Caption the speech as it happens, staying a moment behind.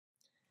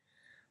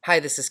Hi,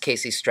 this is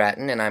Casey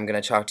Stratton, and I'm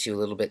going to talk to you a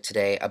little bit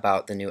today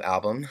about the new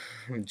album.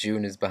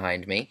 June is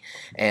behind me,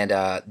 and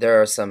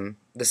the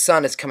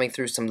sun is coming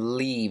through some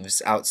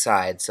leaves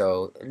outside,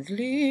 so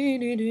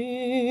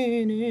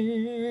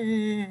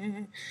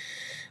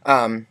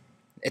um,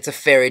 it's a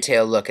fairy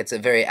tale look. It's a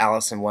very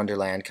Alice in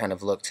Wonderland kind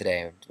of look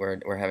today.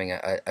 We're having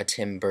a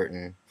Tim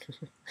Burton.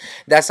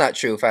 That's not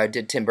true. If I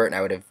did Tim Burton,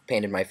 I would have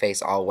painted my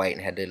face all white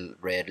and had little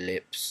red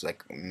lips,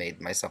 like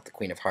made myself the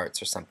Queen of Hearts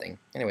or something.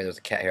 Anyway, there's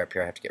a cat hair up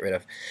here I have to get rid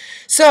of.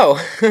 So,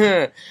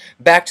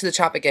 back to the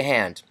topic at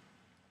hand.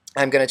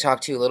 I'm going to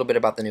talk to you a little bit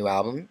about the new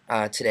album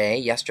today.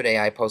 Yesterday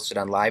I posted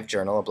on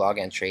LiveJournal a blog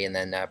entry and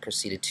then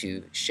proceeded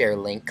to share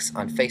links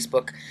on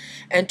Facebook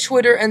and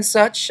Twitter and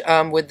such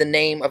with the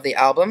name of the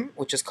album,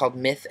 which is called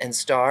Myth and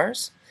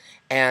Stars.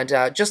 And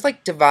just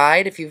like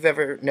Divide, if you've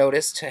ever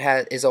noticed,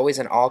 is always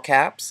in all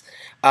caps,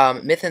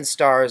 Myth and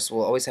Stars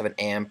will always have an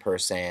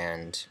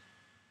ampersand.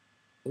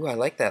 Ooh, I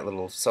like that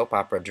little soap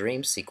opera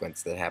dream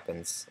sequence that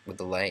happens with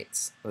the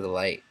lights, with the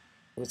light.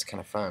 Ooh, it's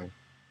kind of fun.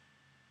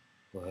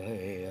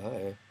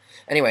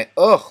 Anyway,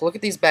 oh, look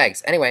at these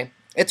bags. Anyway,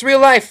 it's real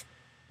life.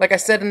 Like I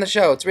said in the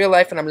show, it's real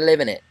life and I'm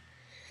living it.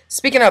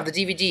 Speaking of, the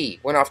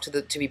DVD went off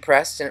to be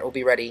pressed and it will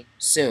be ready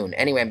soon.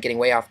 Anyway, I'm getting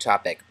way off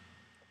topic.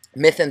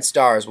 Myth and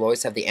Stars will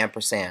always have the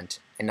ampersand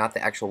and not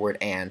the actual word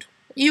and.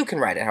 You can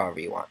write it however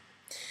you want.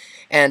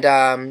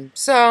 And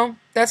so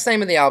that's the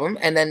name of the album.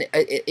 And then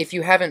if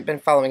you haven't been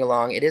following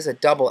along, it is a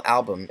double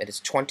album. It is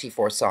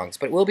 24 songs,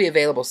 but it will be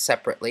available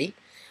separately.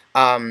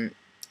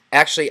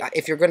 Actually,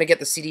 if you're going to get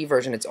the CD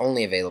version, it's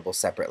only available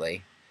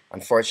separately.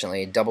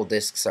 Unfortunately, double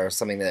discs are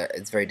something that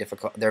it's very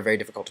difficult. They're very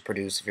difficult to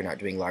produce if you're not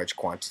doing large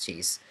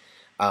quantities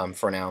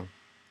for now.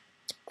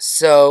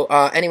 So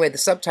anyway, the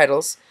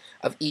subtitles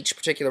of each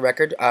particular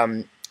record,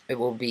 it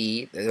will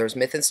be, there's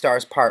Myth and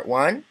Stars Part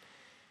 1,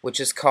 which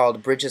is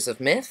called Bridges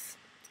of Myth,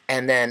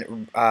 and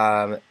then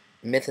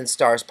Myth and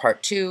Stars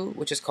Part 2,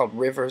 which is called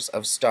Rivers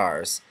of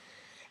Stars.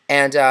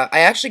 And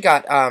I actually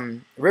got,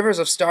 Rivers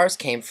of Stars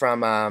came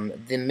from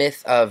the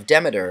myth of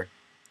Demeter,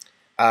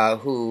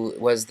 who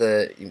was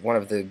one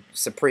of the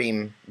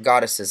supreme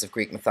goddesses of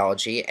Greek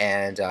mythology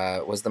and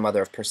was the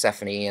mother of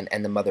Persephone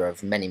and the mother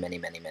of many, many,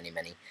 many, many,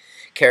 many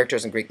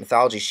characters in Greek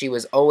mythology. She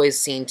was always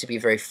seen to be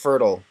very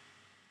fertile,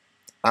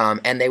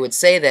 and they would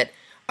say that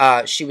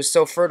she was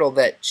so fertile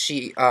that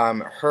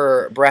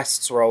her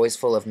breasts were always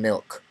full of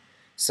milk.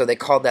 So they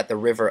called that the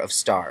River of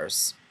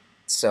Stars.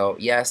 So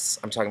yes,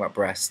 I'm talking about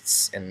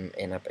breasts in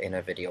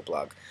a video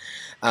blog,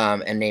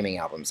 and naming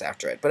albums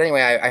after it. But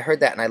anyway, I heard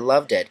that and I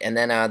loved it. And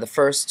then I had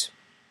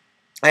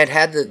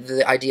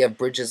the idea of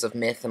Bridges of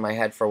Myth in my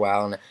head for a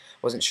while and I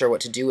wasn't sure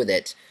what to do with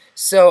it.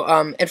 So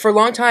and for a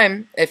long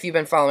time, if you've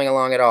been following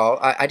along at all,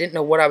 I didn't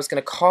know what I was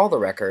going to call the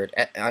record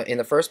in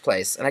the first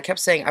place. And I kept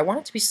saying I want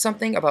it to be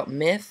something about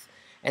myth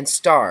and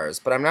stars,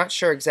 but I'm not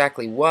sure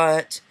exactly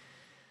what.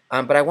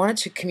 But I wanted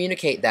to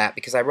communicate that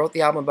because I wrote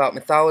the album about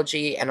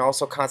mythology and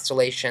also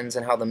constellations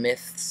and how the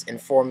myths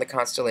inform the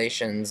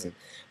constellations and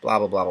blah,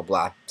 blah, blah, blah,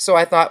 blah. So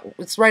I thought,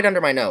 it's right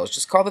under my nose.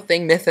 Just call the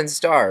thing Myth and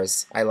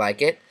Stars. I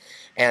like it.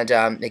 And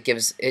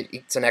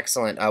it's an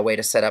excellent way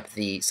to set up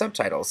the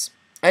subtitles.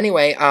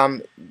 Anyway,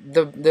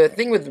 the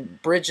thing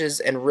with bridges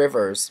and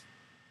rivers,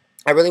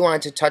 I really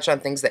wanted to touch on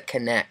things that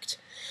connect.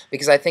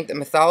 Because I think that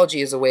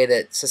mythology is a way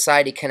that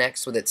society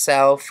connects with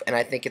itself, and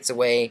I think it's a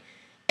way,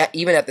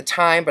 even at the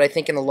time, but I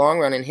think in the long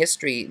run in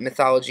history,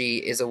 mythology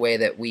is a way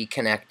that we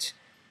connect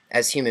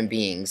as human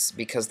beings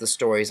because the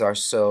stories are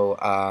so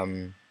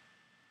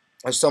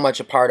much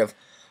a part of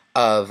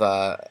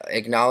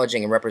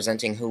acknowledging and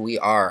representing who we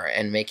are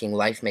and making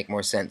life make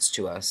more sense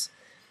to us.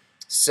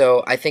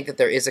 So I think that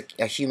there is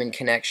a human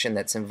connection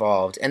that's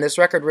involved, and this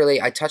record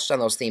really, I touched on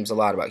those themes a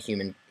lot about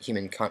human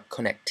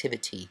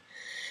connectivity.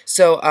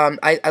 So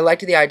I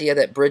liked the idea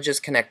that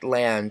bridges connect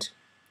land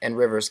and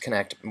rivers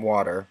connect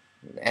water.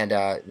 And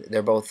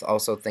they're both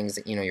also things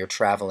that, you're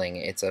traveling.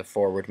 It's a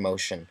forward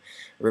motion.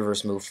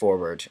 Rivers move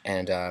forward,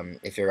 and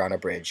if you're on a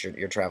bridge,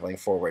 you're traveling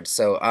forward.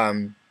 So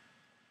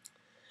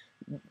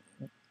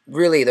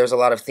really, there's a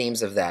lot of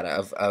themes of that,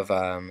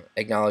 of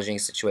acknowledging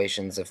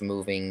situations, of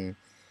moving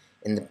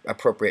in the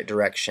appropriate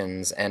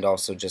directions, and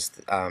also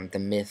just the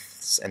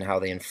myths and how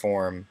they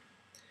inform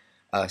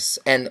us.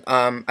 And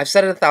I've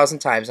said it 1,000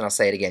 times, and I'll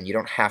say it again. You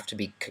don't have to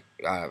be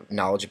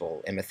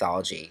knowledgeable in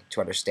mythology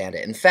to understand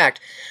it. In fact,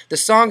 the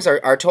songs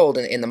are told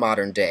in the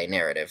modern day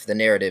narrative, the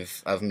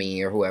narrative of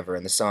me or whoever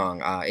in the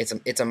song.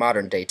 It's a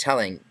modern day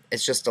telling.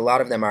 It's just a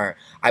lot of them are,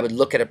 I would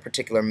look at a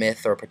particular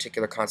myth or a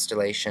particular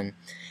constellation,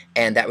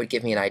 and that would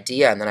give me an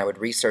idea, and then I would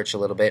research a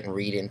little bit and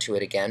read into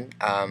it again,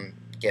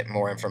 get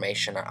more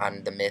information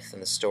on the myth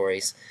and the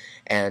stories,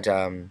 and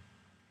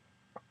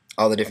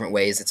all the different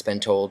ways it's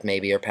been told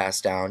maybe or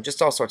passed down, just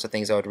all sorts of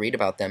things I would read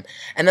about them,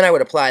 and then I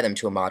would apply them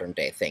to a modern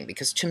day thing,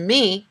 because to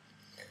me,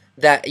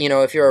 that,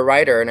 if you're a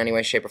writer in any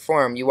way, shape, or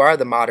form, you are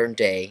the modern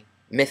day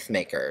myth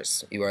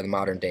makers, you are the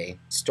modern day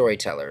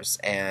storytellers,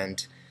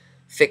 and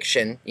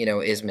fiction,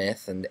 is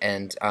myth,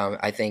 and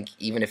I think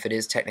even if it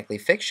is technically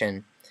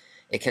fiction,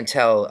 It can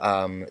tell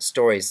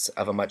stories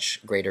of a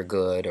much greater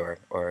good,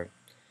 or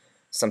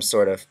some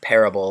sort of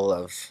parable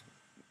of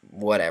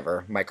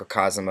whatever,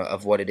 microcosm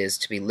of what it is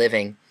to be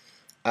living.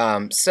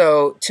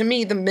 So to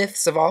me, the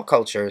myths of all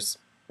cultures,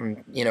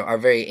 are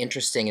very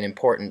interesting and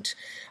important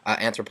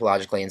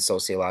anthropologically and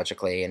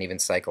sociologically and even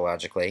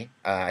psychologically,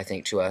 I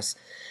think, to us.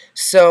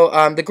 So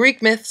the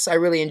Greek myths I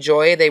really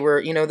enjoy. They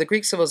were, the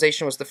Greek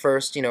civilization was the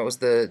first, it was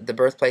the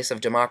birthplace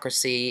of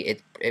democracy.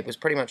 It was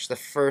pretty much the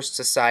first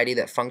society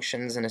that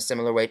functions in a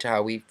similar way to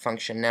how we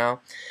function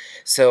now.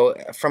 So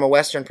from a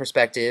Western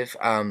perspective,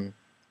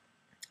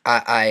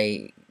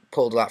 I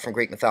pulled a lot from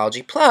Greek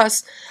mythology.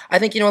 Plus, I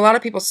think, a lot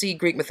of people see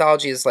Greek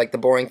mythology as like the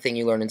boring thing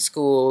you learn in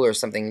school or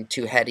something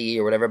too heady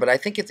or whatever, but I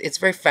think it's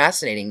very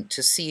fascinating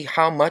to see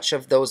how much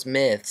of those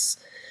myths,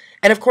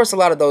 and of course a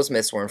lot of those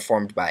myths were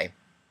informed by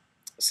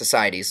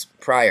societies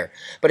prior,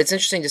 but it's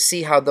interesting to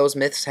see how those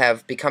myths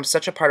have become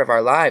such a part of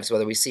our lives,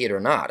 whether we see it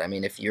or not. I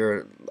mean, if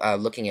you're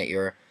looking at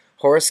your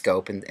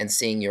horoscope and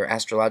seeing your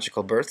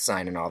astrological birth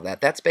sign and all that,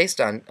 that's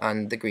based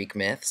on the Greek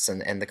myths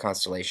and the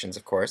constellations,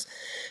 of course.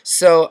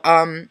 So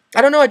I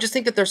don't know, I just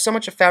think that there's so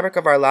much a fabric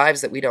of our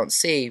lives that we don't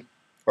see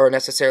or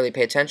necessarily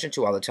pay attention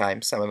to all the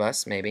time, some of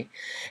us maybe,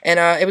 and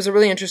it was a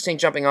really interesting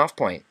jumping off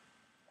point.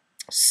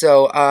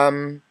 So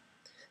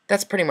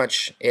that's pretty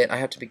much it. I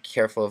have to be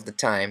careful of the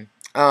time.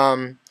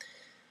 I'm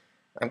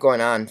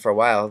going on for a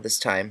while this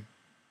time,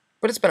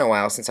 but it's been a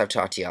while since I've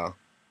talked to y'all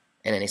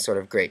in any sort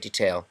of great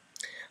detail.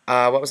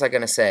 What was I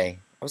going to say?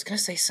 I was going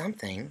to say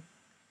something.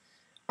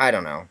 I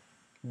don't know.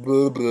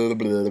 Blah, blah,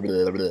 blah,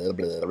 blah, blah,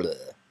 blah, blah.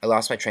 I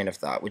lost my train of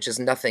thought, which is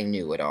nothing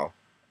new at all.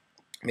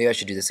 Maybe I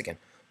should do this again.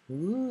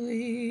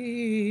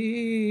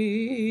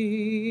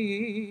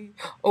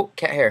 Oh,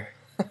 cat hair.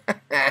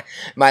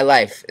 My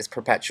life is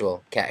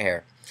perpetual cat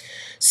hair.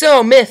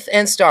 So, Myth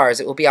and Stars.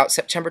 It will be out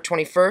September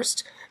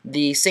 21st.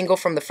 The single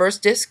from the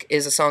first disc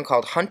is a song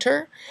called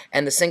Hunter,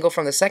 and the single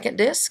from the second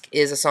disc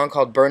is a song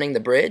called Burning the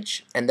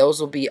Bridge, and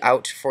those will be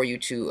out for you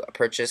to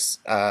purchase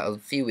a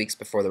few weeks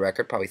before the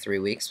record, probably 3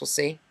 weeks, we'll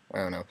see. I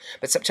don't know.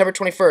 But September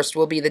 21st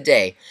will be the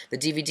day. The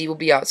DVD will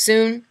be out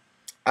soon.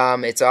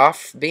 It's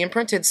off being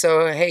printed,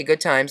 so hey, good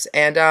times.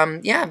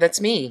 And yeah, that's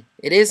me.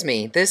 It is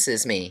me. This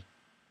is me.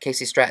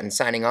 Casey Stratton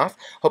signing off.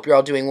 Hope you're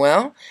all doing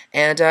well,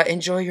 and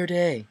enjoy your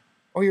day,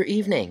 or your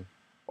evening,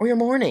 or your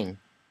morning,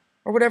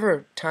 or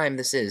whatever time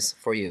this is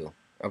for you.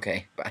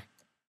 Okay, bye.